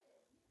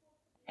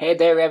Hey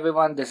there,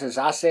 everyone. This is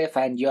Asif,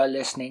 and you're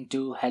listening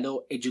to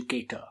Hello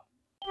Educator.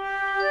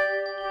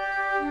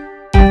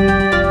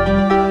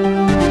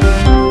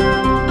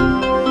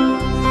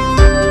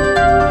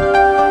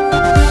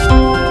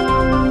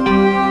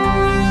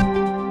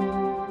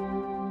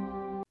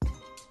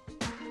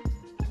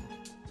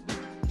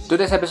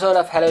 Today's episode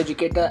of Hello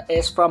Educator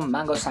is from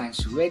Mango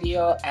Science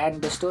Radio, and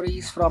the story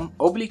is from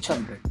Obli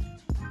Chandran.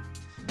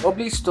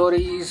 Obli's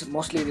stories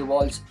mostly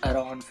revolves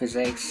around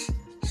physics,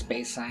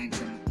 space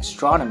science, and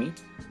astronomy.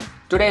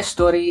 Today's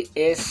story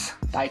is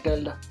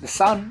titled The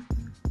Sun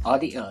or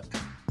the Earth.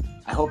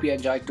 I hope you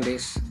enjoyed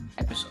today's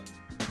episode.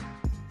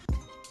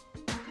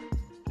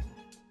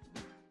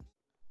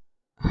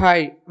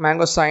 Hi,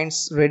 Mango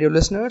Science Radio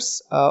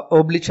listeners.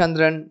 Obli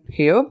Chandran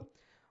here.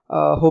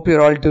 Hope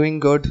you're all doing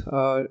good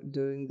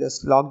during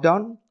this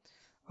lockdown.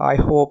 I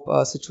hope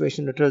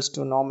situation returns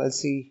to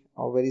normalcy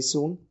very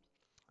soon,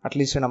 at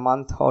least in a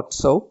month or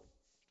so.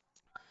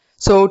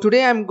 So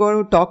today I'm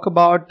going to talk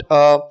about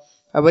a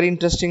very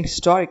interesting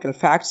historical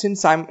fact.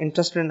 Since I'm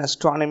interested in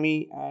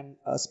astronomy and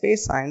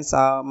space science,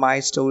 my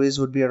stories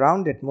would be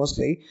around it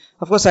mostly.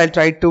 Of course, I'll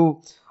try to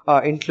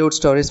include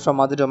stories from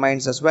other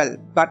domains as well.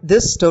 But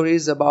this story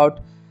is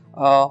about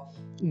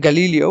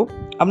Galileo.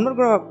 I'm not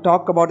going to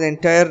talk about the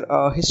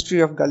entire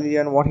history of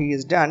Galileo and what he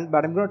has done,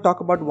 but I'm going to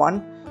talk about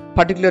one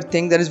particular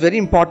thing that is very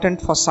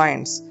important for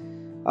science.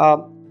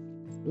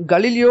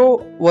 Galileo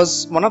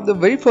was one of the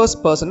very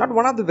first person, not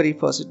one of the very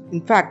first,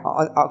 in fact,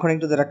 according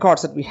to the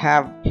records that we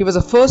have, he was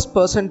the first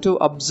person to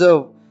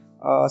observe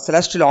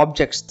celestial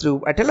objects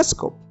through a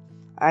telescope.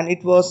 And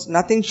it was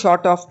nothing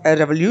short of a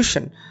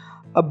revolution.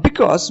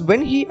 Because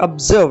when he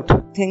observed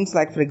things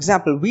like, for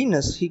example,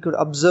 Venus, he could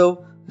observe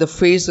the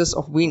phases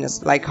of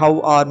Venus, like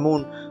how our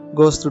moon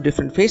goes through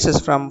different phases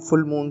from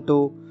full moon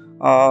to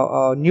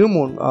new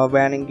moon,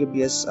 waning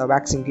gibbous,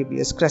 waxing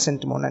gibbous,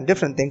 crescent moon, and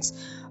different things.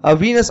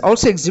 Venus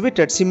also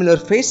exhibited similar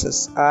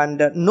phases,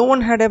 and no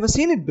one had ever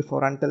seen it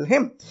before until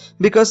him,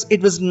 because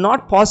it was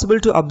not possible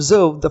to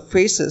observe the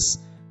phases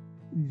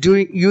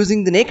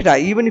using the naked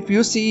eye. Even if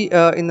you see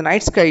in the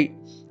night sky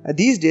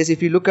these days,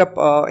 if you look up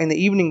in the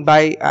evening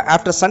by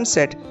after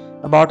sunset,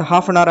 about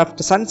half an hour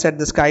after sunset,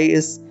 the sky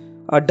is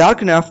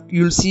dark enough,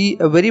 you'll see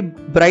a very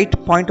bright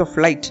point of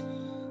light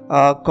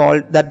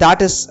called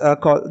that is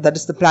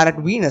the planet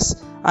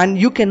Venus, and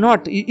you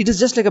cannot, it is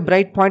just like a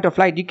bright point of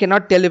light. You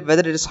cannot tell if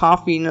whether it is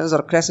half Venus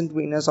or crescent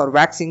Venus or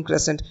waxing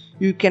crescent.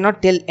 You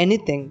cannot tell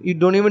anything. You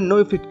don't even know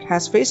if it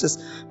has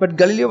phases. But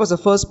Galileo was the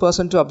first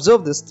person to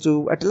observe this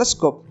through a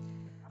telescope.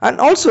 And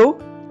also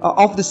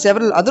of the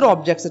several other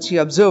objects that he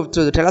observed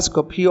through the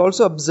telescope, he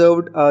also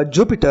observed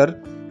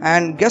Jupiter,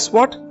 and guess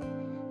what?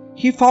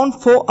 He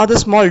found 4 other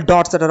small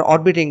dots that are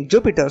orbiting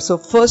Jupiter. So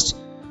first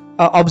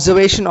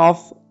observation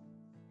of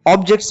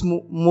objects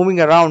moving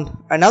around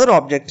another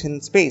object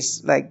in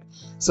space.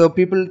 So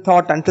people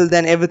thought until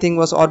then everything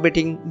was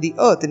orbiting the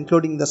Earth,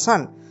 including the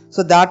Sun.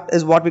 So that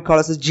is what we call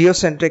as the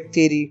geocentric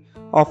theory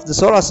of the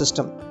solar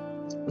system,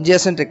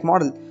 geocentric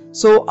model.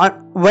 So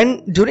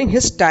when during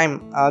his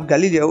time,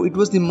 Galileo, it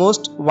was the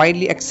most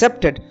widely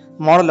accepted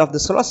model of the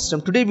solar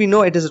system. Today we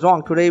know it is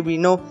wrong. Today we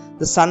know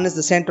the Sun is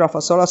the center of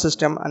our solar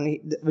system, and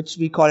which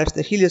we call it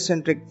the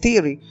heliocentric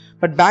theory.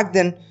 But back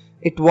then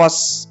it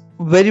was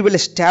very well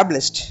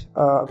established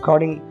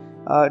according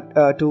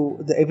to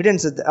the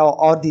evidence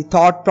or the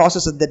thought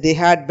processes that they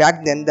had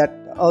back then, that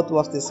Earth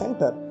was the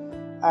center.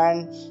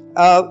 And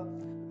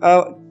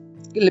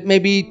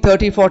maybe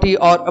 30, 40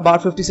 or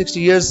about 50, 60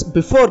 years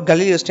before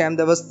Galileo's time,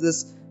 there was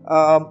this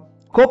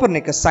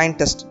Copernicus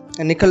scientist,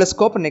 Nicholas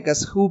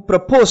Copernicus, who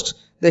proposed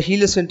the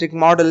heliocentric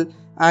model,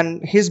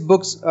 and his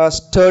books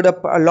stirred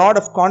up a lot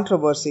of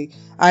controversy.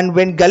 And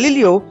when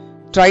Galileo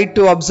tried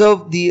to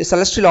observe the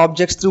celestial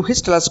objects through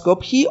his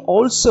telescope, he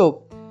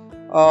also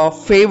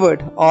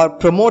favored or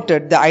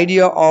promoted the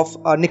idea of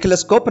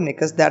Nicholas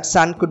Copernicus that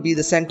Sun could be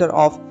the center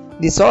of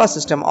the solar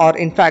system, or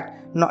in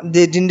fact,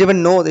 they didn't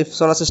even know if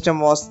solar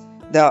system was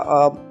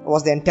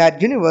the entire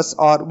universe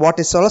or what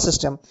is solar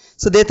system.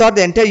 So they thought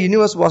the entire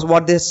universe was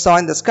what they saw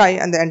in the sky,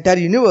 and the entire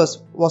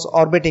universe was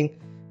orbiting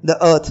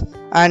the Earth.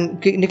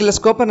 And Nicholas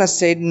Copernicus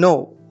said,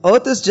 no,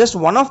 Earth is just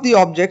one of the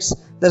objects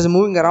that is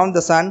moving around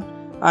the Sun,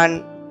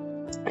 and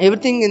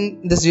everything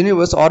in this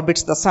universe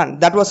orbits the Sun.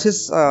 That was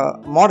his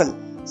model.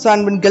 So,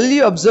 and when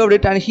Galileo observed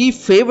it and he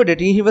favored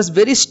it, he was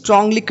very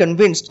strongly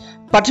convinced,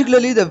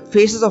 particularly the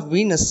phases of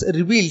Venus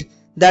revealed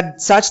that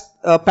such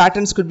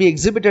patterns could be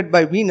exhibited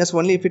by Venus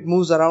only if it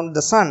moves around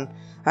the Sun,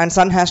 and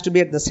Sun has to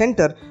be at the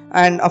center.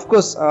 And of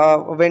course,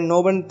 when no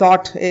one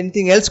thought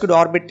anything else could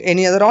orbit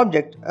any other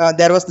object,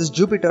 there was this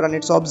Jupiter and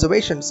its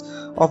observations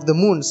of the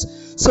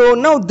moons. So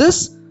now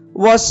this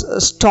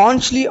was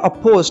staunchly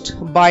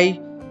opposed by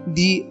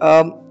the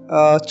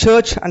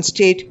church and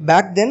state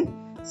back then,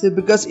 so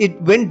because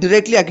it went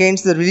directly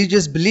against the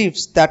religious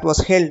beliefs that was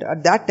held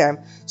at that time.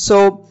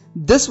 So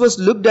this was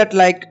looked at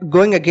like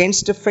going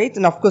against the faith.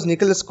 And of course,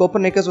 Nicholas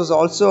Copernicus was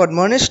also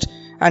admonished.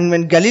 And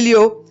when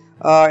Galileo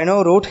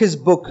wrote his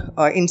book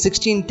in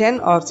 1610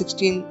 or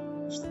 16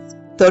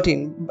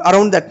 1613,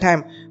 around that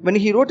time, when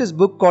he wrote his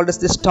book called as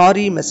The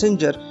Starry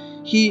Messenger,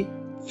 he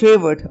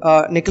favored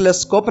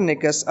Nicholas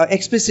Copernicus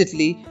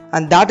explicitly,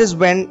 and that is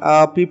when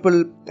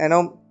people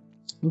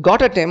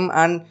got at him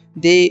and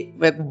they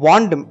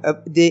warned him.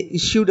 They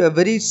issued a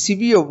very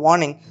severe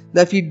warning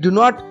that if you do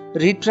not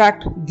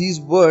retract these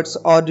words,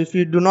 or if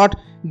you do not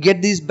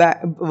get these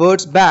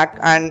words back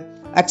and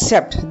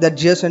accept that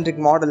geocentric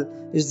model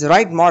is the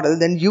right model,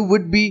 then you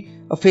would be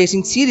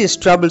facing serious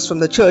troubles from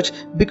the church,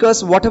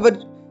 because whatever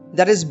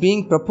that is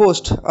being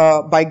proposed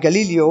by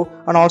Galileo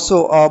and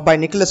also by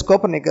Nicholas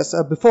Copernicus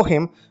before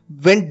him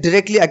went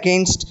directly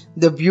against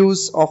the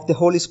views of the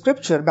Holy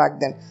Scripture back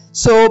then.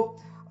 So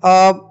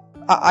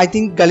I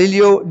think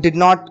Galileo did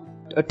not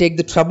take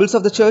the troubles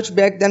of the church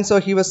back then, so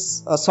he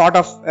was sort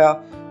of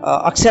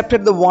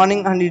accepted the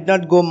warning and did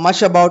not go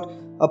much about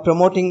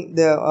promoting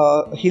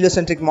the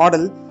heliocentric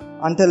model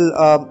until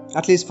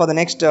at least for the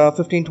next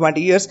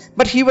 15-20 years.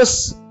 But he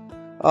was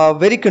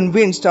very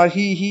convinced, or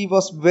he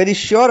was very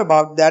sure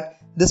about that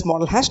this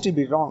model has to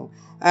be wrong.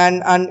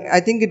 And I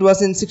think it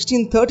was in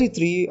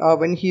 1633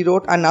 when he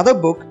wrote another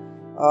book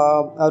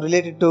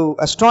related to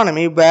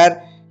astronomy,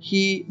 where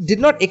he did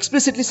not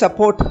explicitly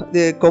support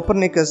the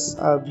Copernicus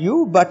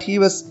view, but he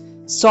was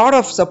sort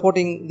of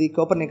supporting the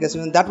Copernicus.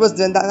 And that was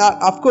then,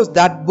 of course,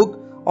 that book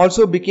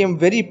also became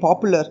very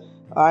popular,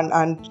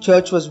 and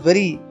church was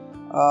very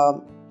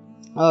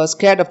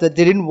scared of that.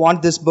 They didn't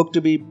want this book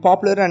to be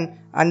popular,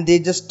 and they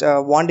just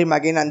warned him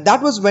again. And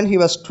that was when he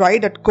was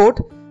tried at court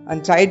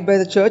and tried by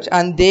the church,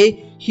 and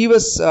he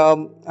was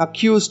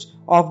accused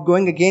of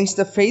going against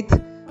the faith,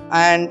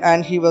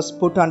 and he was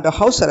put under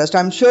house arrest.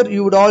 I'm sure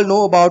you would all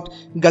know about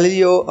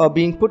Galileo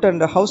being put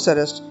under house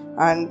arrest,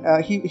 and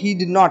he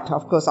did not,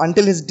 of course,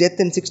 until his death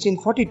in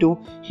 1642,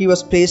 he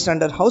was placed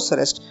under house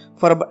arrest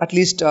for at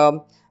least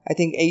I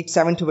think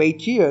 7 to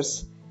 8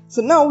 years.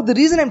 So now the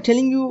reason I'm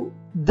telling you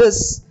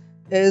this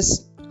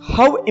is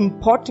how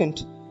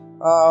important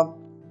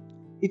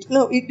it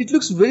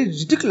looks very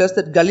ridiculous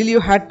that Galileo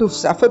had to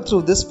suffer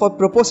through this for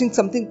proposing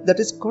something that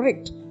is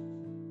correct.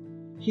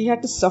 He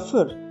had to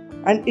suffer,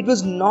 and it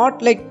was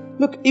not like,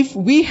 look, if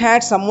we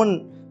had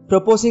someone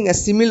proposing a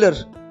similar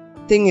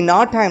thing in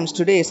our times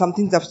today,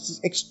 something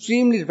that's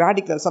extremely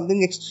radical,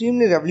 something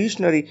extremely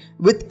revolutionary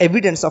with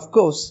evidence, of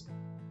course,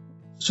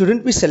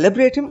 shouldn't we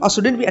celebrate him, or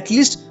shouldn't we at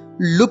least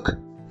look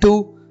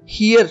to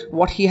hear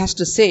what he has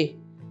to say?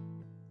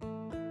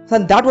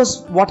 And that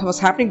was what was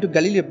happening to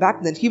Galileo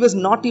back then. He was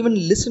not even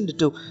listened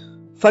to.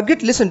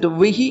 Forget listened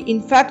to. He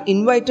in fact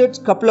invited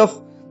a couple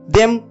of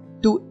them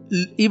to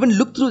even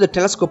look through the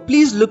telescope.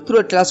 Please look through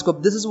a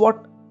telescope. This is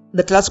what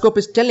the telescope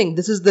is telling.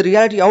 This is the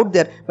reality out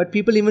there. But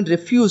people even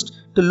refused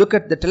to look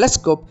at the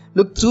telescope,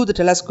 look through the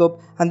telescope,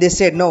 and they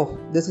said, no,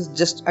 this is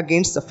just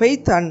against the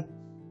faith and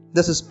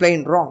this is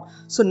plain wrong.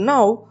 So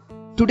now,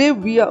 today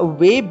we are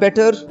way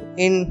better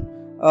in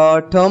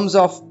terms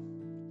of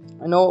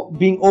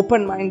being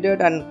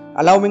open-minded and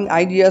allowing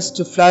ideas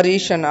to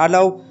flourish, and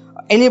allow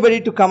anybody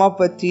to come up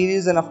with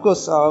theories, and of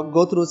course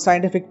go through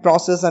scientific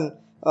process and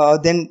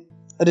then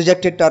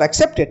reject it or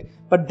accept it.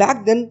 But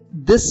back then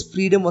this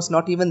freedom was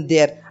not even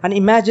there, and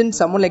imagine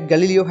someone like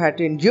Galileo had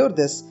to endure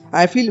this.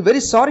 I feel very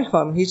sorry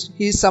for him.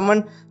 He's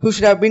someone who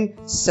should have been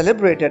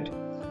celebrated.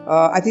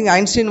 I think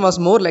Einstein was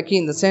more lucky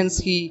in the sense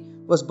he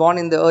was born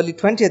in the early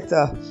 20th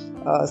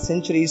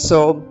century,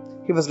 so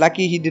he was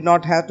lucky. He did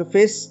not have to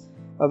face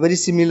very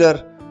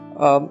similar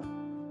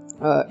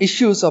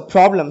issues or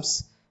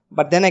problems.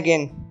 But then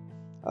again,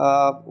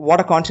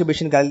 what a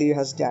contribution Galileo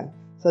has done.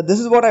 So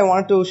this is what I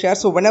wanted to share.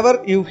 So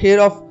whenever you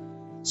hear of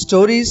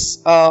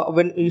stories,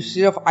 when you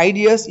hear of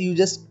ideas, you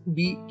just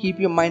keep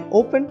your mind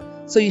open.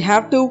 So you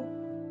have to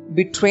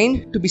be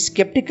trained to be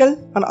skeptical,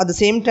 and at the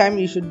same time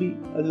you should be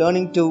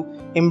learning to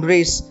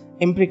embrace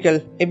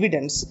empirical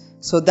evidence.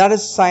 So that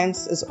is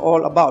science is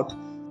all about.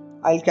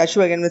 I'll catch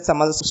you again with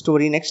some other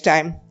story next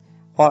time,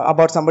 or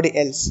about somebody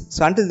else.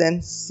 So until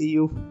then, see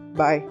you.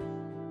 Bye.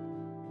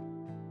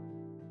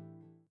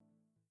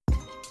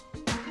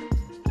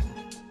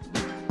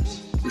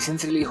 We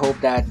sincerely hope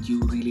that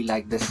you really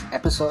like this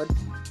episode.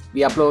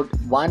 We upload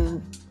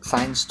one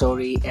science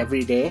story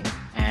every day,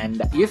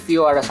 and if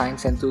you are a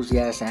science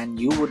enthusiast and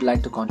you would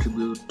like to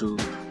contribute to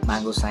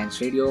Mango Science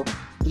Radio,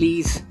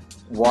 please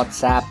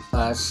WhatsApp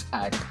us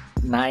at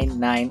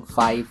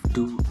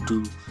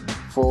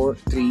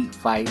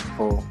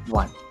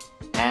 99522435541.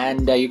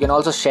 And you can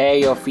also share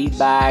your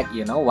feedback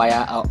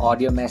via an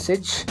audio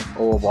message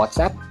over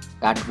WhatsApp.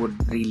 That would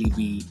really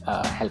be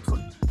helpful.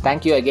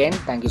 Thank you again.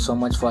 Thank you so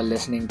much for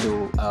listening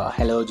to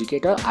Hello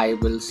Educator. I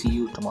will see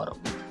you tomorrow.